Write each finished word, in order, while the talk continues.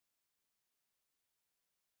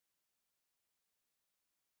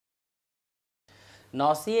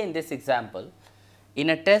Now see in this example, in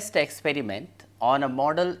a test experiment on a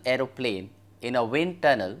model aeroplane in a wind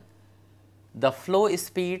tunnel, the flow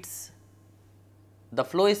speeds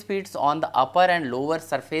on the upper and lower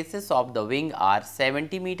surfaces of the wing are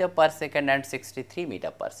 70 meter per second and 63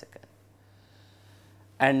 meter per second.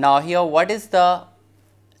 And now here what is the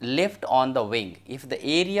lift on the wing? If the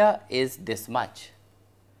area is this much,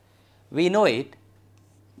 we know it,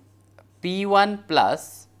 P1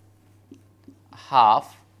 plus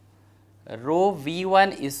half rho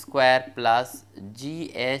V1 square plus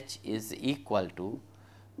GH is equal to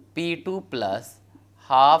P2 plus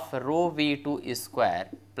half rho V2 square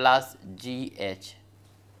plus GH.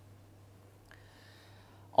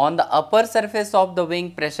 On the upper surface of the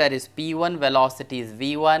wing, pressure is P1, velocity is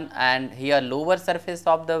V1, and here lower surface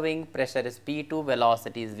of the wing, pressure is P2,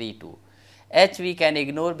 velocity is V2. H we can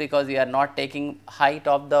ignore because we are not taking height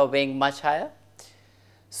of the wing much higher.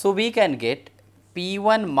 So we can get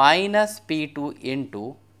P1 minus P2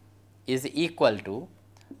 into is equal to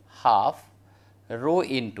half rho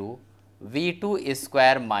into V2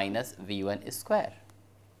 square minus V1 square.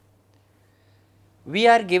 We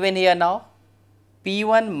are given here now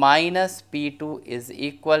P1 minus P2 is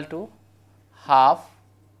equal to half,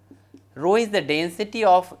 rho is the density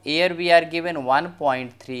of air, we are given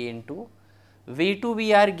 1.3 into V2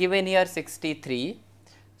 we are given here 63.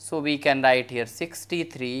 So we can write here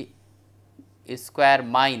 63 square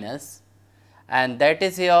minus, and that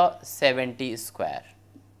is here 70 square.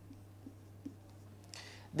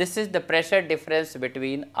 This is the pressure difference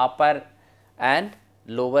between upper and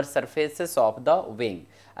lower surfaces of the wing.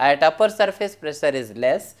 At upper surface pressure is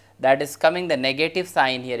less, that is coming the negative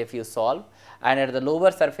sign here if you solve, and at the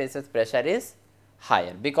lower surfaces pressure is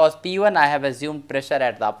higher, because P1 I have assumed pressure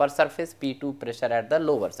at the upper surface, P2 pressure at the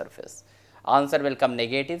lower surface. Answer will come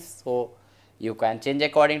negative, so you can change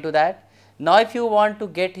according to that. Now if you want to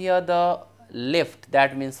get here the lift,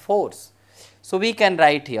 that means force, so we can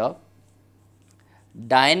write here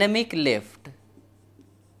dynamic lift,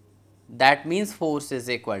 that means force is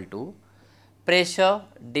equal to pressure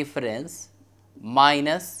difference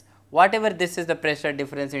minus whatever this is the pressure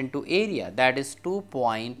difference into area, that is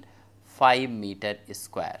 2.5 meter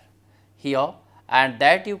square here, and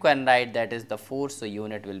that you can write that is the force, so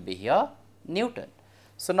unit will be here Newton.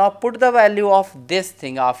 So now put the value of this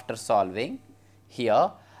thing after solving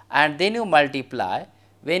here, and then you multiply.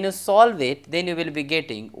 When you solve it, then you will be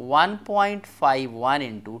getting 1.51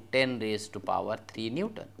 into 10 raised to power 3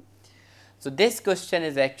 Newton. So this question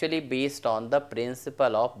is actually based on the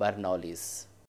principle of Bernoulli's.